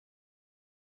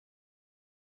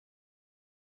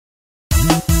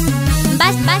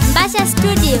Mbasha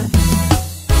Studio.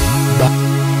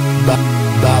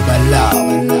 Baba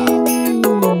Love.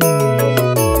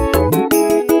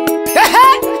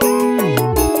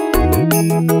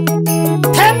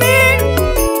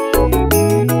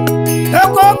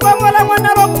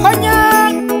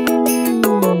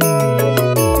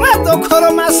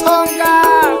 Songa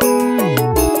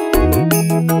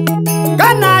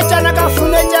Gana jana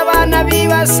kafune jabana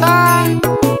bibasa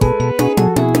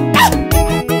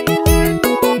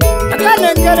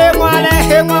Akanengere mwale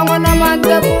hemwa mwana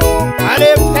mandebu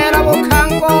Ale pera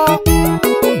bukango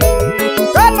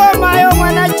Gano mayo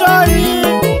mwana joni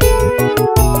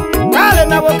Gale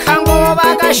na bukango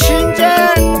wabaga shinje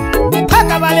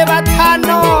Paka bale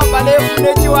batano Bale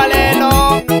funeji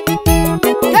walelo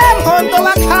Hondo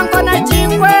wakango na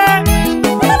jingwe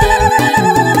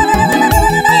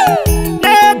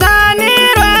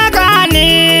Netanirwe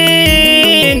kanindi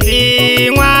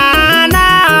Mwana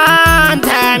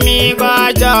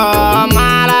ntamigojo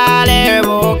Malale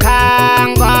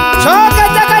bukango Choka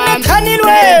jaka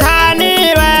netanirwe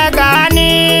Netanirwe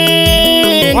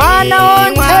kanindi Mwana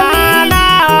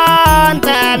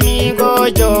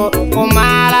ntamigojo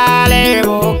Malale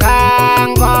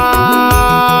bukango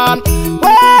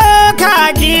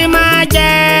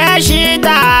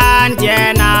Shidan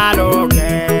jena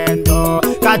logendo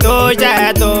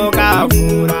kadoje to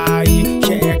kafurai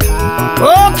sheka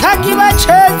o kagiba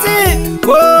chezi o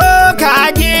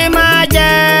kagima je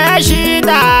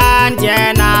shidan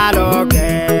jena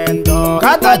logendo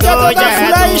kadoje to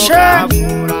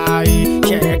kafurai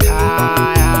sheka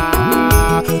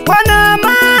wana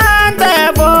mande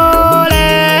bole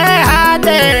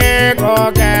hade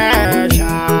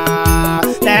gogesha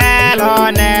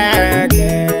lelone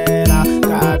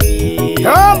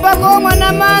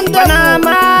na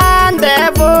mande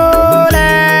vole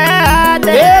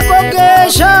ego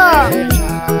gesha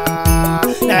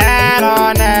nero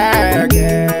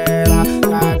negera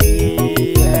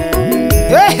kabie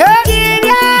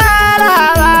kibyala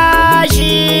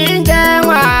bashinje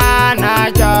mwana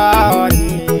joni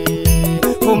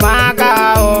kumaga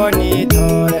oni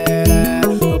torere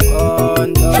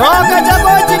ukondo shoka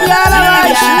jago kibyala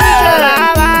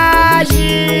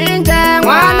bashinje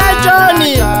mwana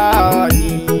joni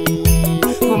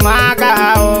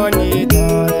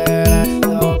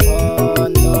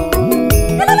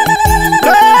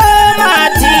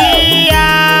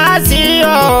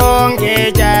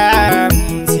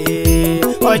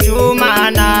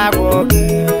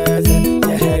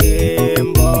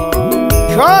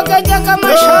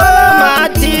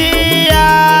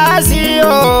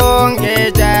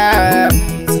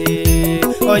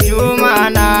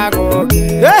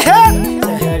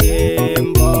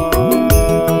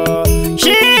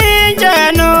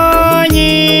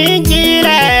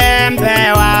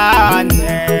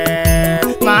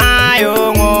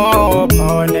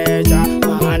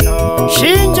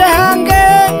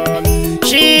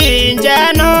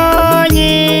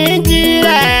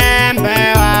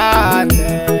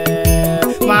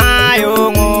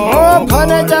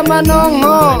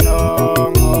Manongo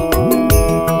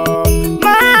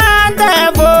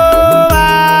Mandebu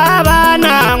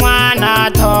Abana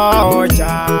mwana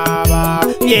tojaba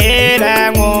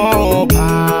Yere ngupa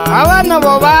Abana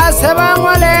bobase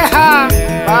bangwaleha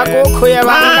Bakukuye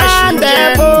bangashinje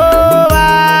Mandebu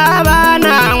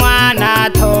Abana mwana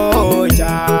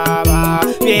tojaba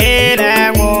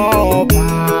Yere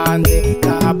ngupa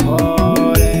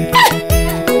Ndikapore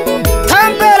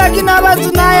Tambera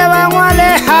kinabazu naye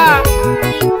bangwaleha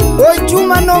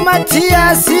Ojuma no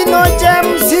Matias no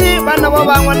James bana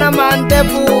bobangwa na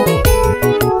mandebu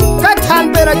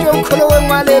Katambera kyonkolo we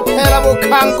mwale pera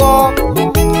bukango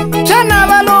Chana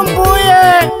balombuye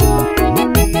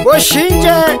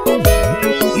Oshinje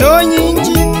no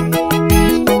nyinji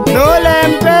no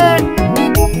lembe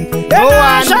no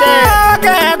ande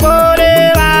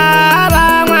gore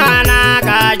baba mwana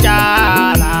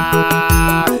kajala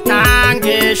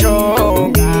nangisho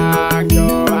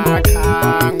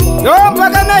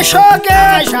Shoke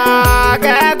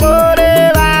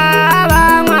kure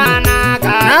baba mwana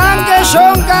nange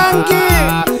shongangi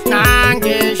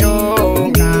nange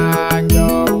shongango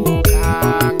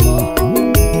kango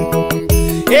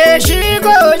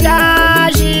eshigo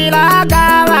jashira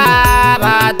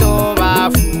baba to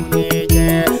bafunije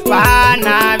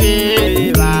bana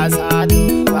bibasatu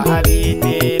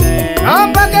babinire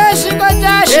ambage shigo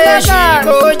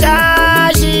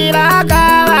jashira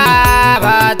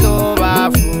baba to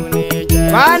bafunije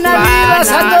bana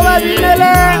bibasatu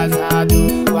babinire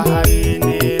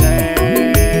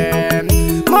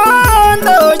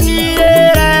mondo jire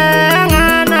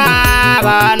ngana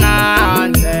bana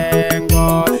nzengo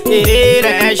iri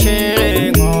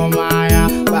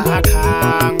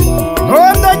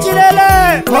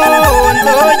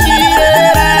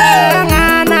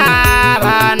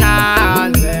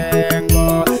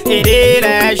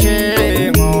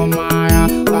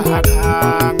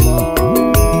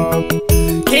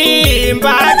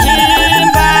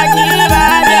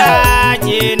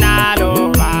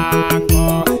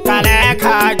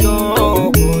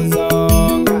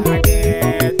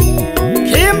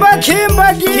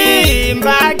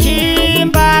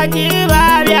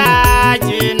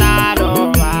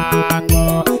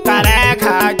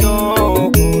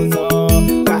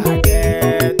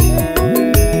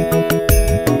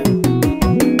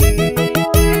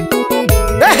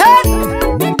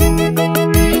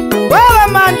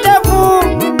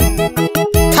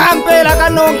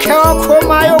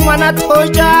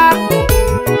toja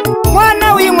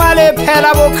mwana w'inkwale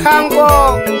phela bukhango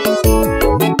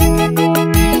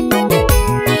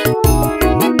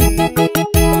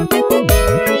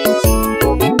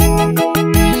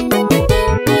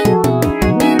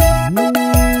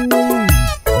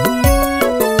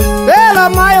bela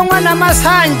mayo mwana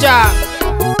masanja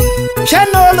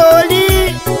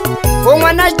Kenololi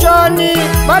umwana Johnny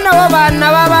bana wabana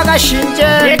babakashinje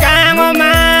ikango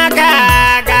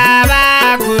makaka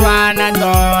bakurwana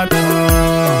ndoto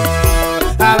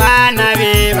abana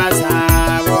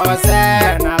bibasabo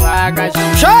sena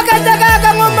bakashinje shoka takaka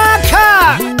ngomaka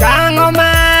kango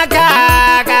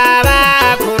makaka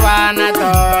bakurwana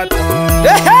ndoto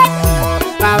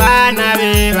abana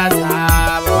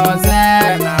bibasabo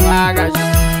sena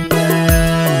bakashinje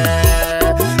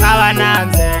abana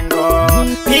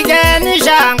Pigeni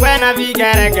shangwe na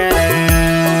vigeregere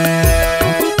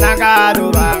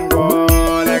Nagarubango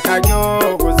leka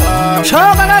nyoguzo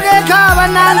Shoka kage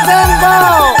kabananzengo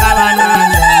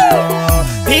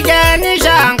Pigeni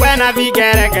shangwe na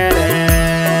vigeregere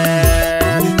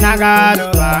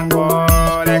Nagarubango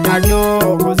leka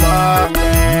nyoguzo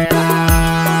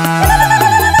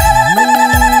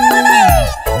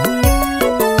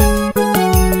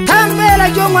Tambela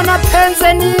yongwa na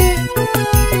penseni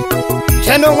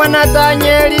Chano mwana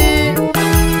Danieli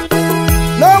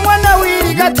No mwana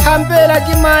wiri katambela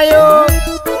kimayo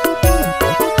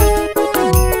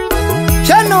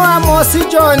Chano Amosi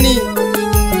Johnny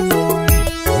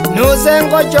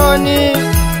Nuzengo Johnny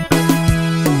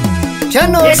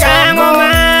Chano Ikango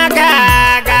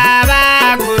makaka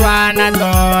bakurwana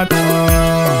ndoto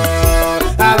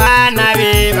Abana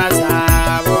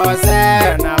bibasabo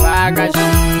sena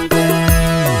bakashinje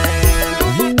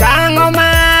Kango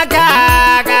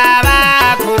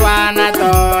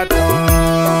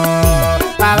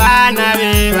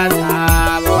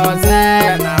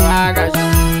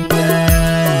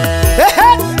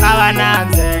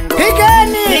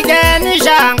Pigeni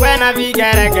shangwe na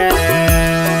vigeregere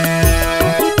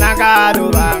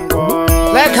Nagarubango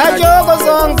leka jogo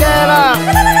zongera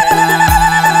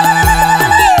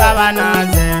Abana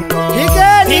zengo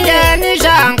Pigeni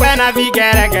shangwe na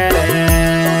vigeregere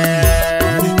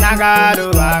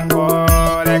Nagarubango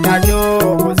leka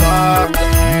jogo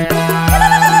zongera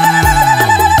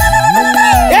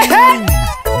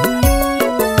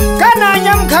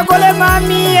Kananya mkagole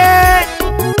mamiye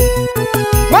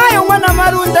Mayo mwana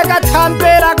marunde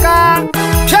katambera ka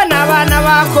Chena bana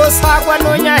bako sagwa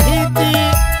no nyahiti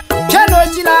Cheno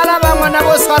jilala bamwana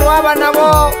bo sarwa bana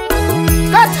bo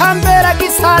Katambera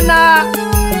kisana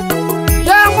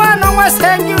Ya mwana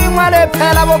mwasengi wimwale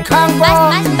phela bukhango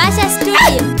Mbasha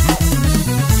studio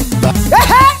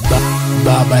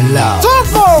Baba Love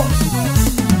Tuko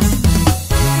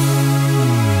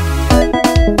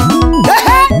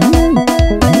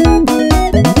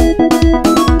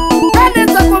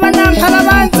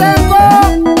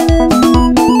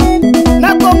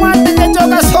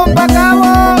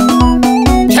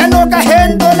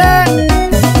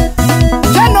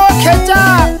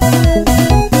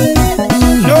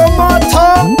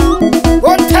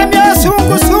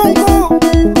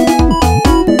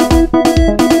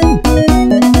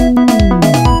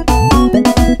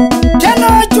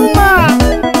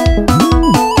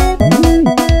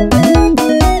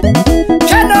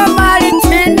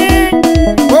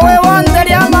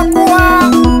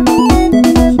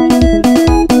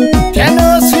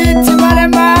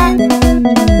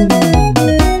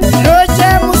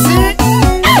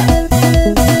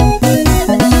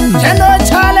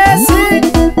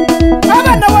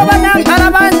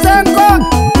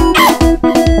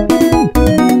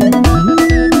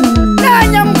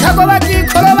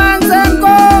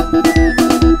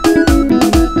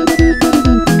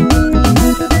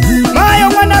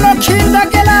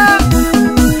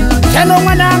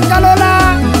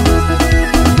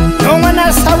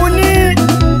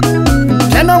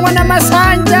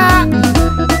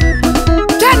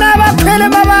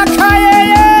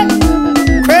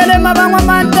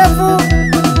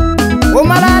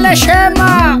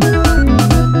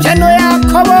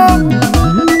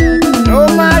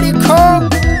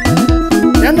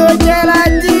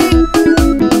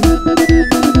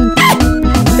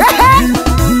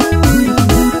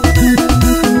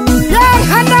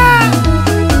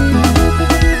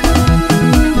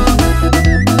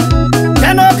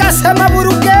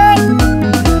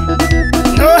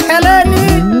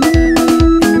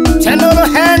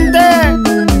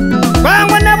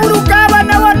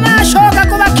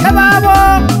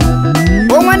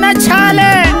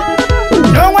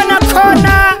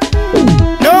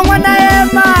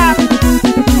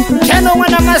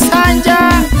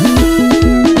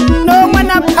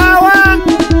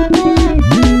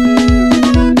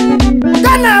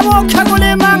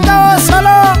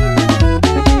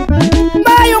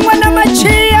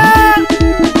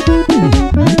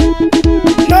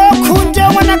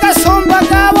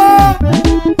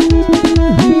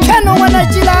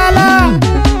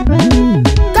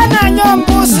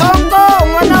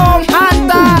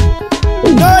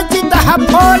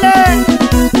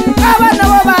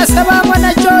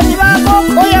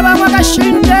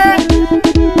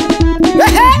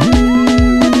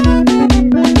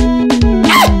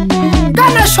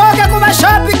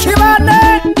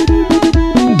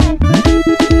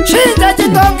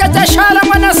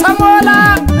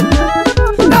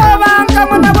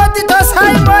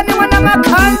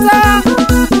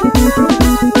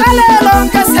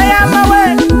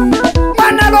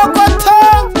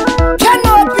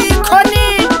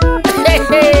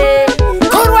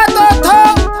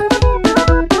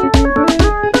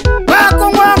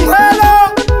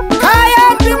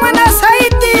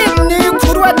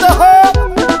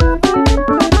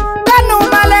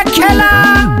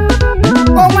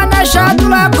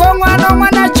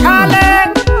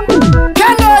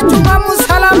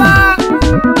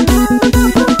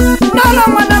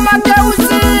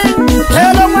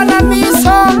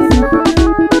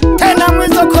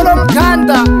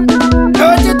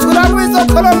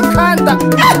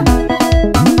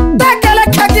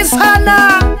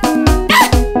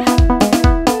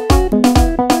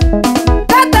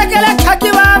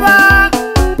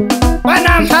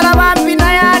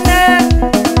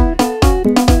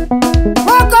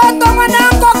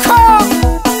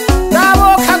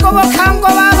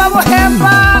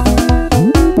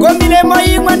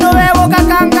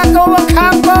banga go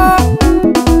kango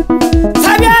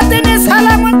sabiati ni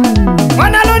salamu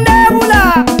mwana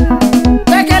lundebula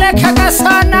tekele kaka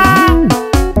sana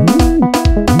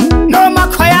no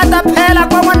makoyata pela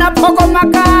kwa mwana poko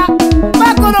maka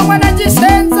makolo mwana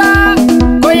jisenza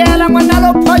koyela mwana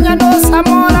loponya no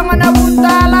samola mwana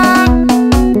bundala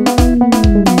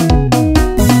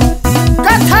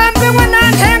katambi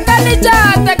mwana nhenga nija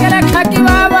tekele kaki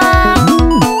baba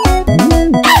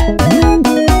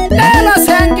lelo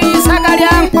sengi sagari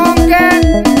ankonge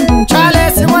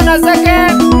chale si mwana zeke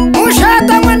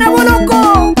mushata mwana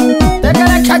buluko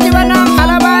tekele kaki bana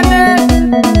halabane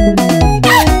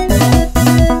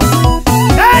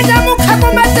nanya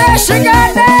mukako mate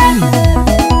shigane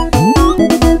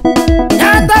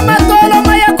nyata matolo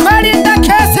maya kwari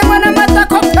ndakesi mwana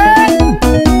matakope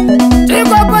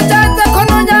tigopo janze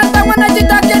kono nyata mwana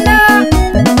jitakena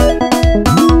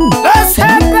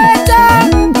losembeja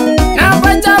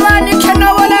nambaja bani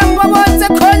keno wolembo bonze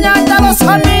konyata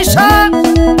losamisha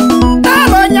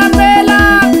nalo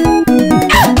nyamela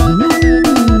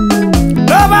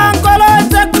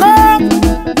lobangoloze ko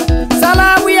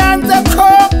salamu yanze ko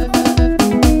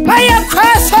maya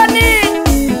kwasoni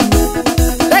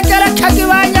lekele kagi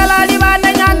banyalali bane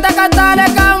nyanda katale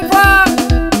kamva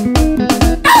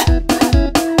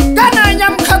kananya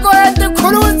mkago eti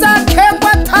kuruza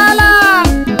kengwa tala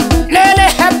lele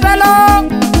hebelo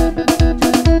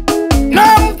no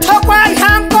mtokwa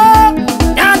nhango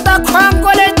nyanda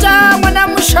kwangoleja mwana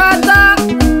mushata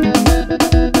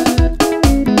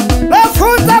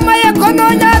lofuza maye kono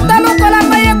nyanda lukola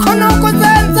maye kono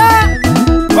kuzenza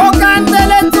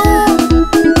okandeletu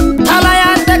tala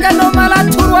yandege no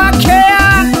malaturu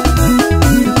akea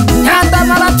nyanda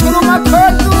malaturu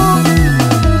makotu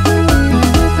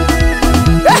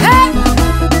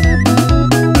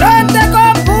londego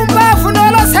pumba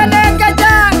funolo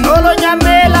senengeja nolo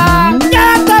nyamela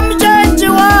nyanda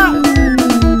mjenjiwa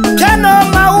keno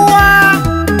maua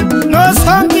no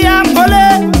songi ya mpole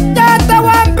nyanda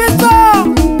wambizo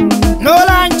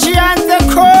nola nchi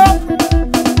yanzeko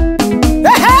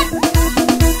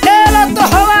lelo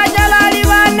toho wanyalali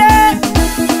bane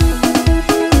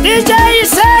DJ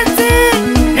Sensi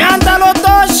nyanda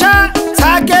lotosha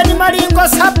sageni maringo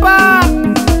sapa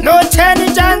no cheni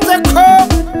janzeko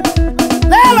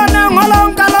lelo na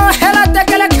ngolonga lo hela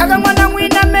tekele kaga mwana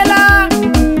mwina mela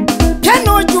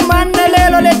keno jumane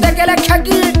lelo le tekele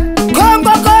kagi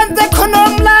kongo konze kono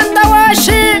mlanda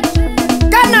washi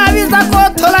kana viza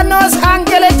kotola no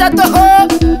sangele jatoho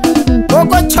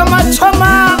koko choma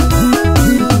choma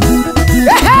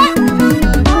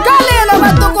kalelo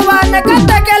batuku bane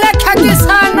katekele kagi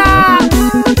sana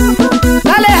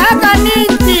nale haka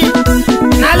ninti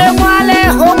nale mwale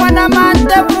ho mwana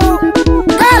mantepu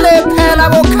kale pela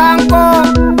bukango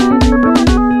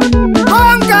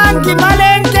kongangi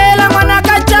malengela mwana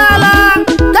kachala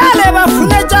kale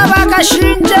bafune chaba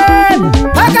kashinje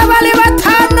paka bali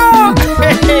batano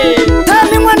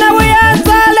tami mwana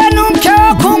wiyanzale nunke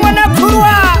oku mwana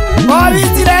kurwa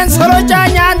obizire nsoro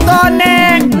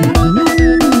janyandone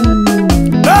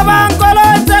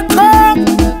lobangolozeko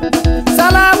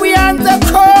salamu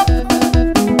yanzeko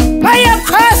maya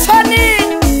kwasoni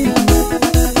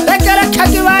lekele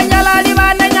kagi banyalali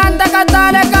bane nyanda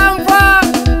katale kamva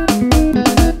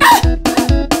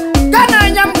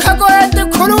kananya mkago eti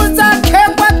kuruza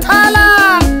kengwa tala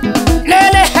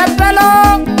lele hebelo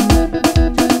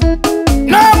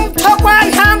no mtokwa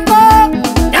nhango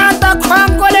nyanda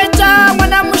kwangoleja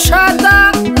mwana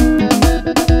mushata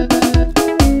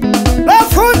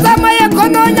lofuza maye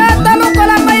kono nyanda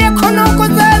lukola maye kono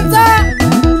kuzenza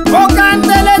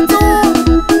okandeletu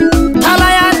tala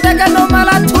yandege no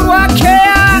malaturu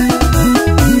akea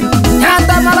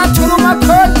nyanda malaturu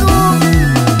makotu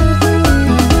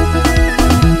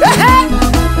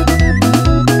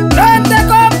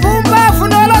londego pumba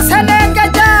funolo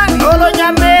senengeja nolo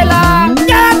nyamela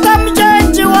nyanda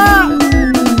mjenjiwa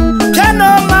keno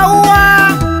maua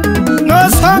no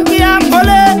songi ya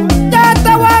mpole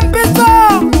nyanda wambizo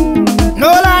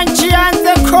nola nchi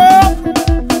yanzeko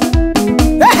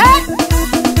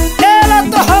lelo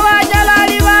toho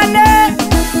wanyalali bane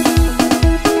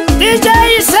DJ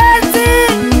Sensi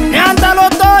nyanda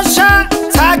lotosha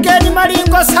sageni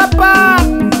maringo sapa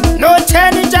no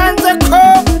cheni janzeko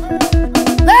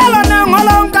lelo na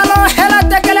ngolonga lo hela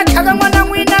tekele kaga mwana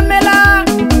mwina mela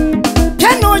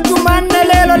keno jumane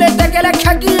lelo le tekele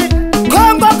kagi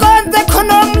kongo konze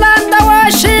kono mlanda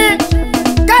washi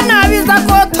kana viza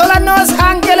kotola no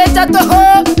sangele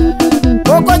jatoho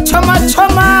koko choma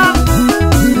choma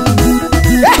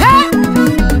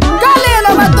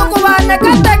kalelo batuku bane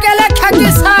katekele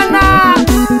kagi sana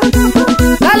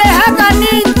nale haka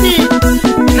ninti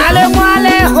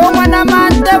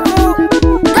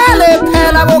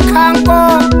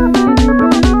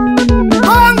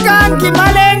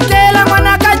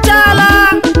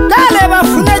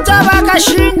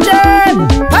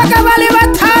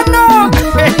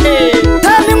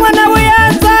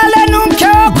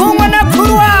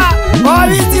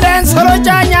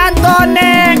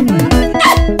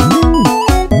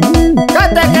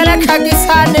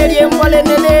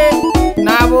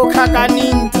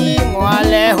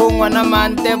mwana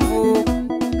mantevu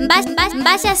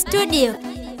Mbasha Studio.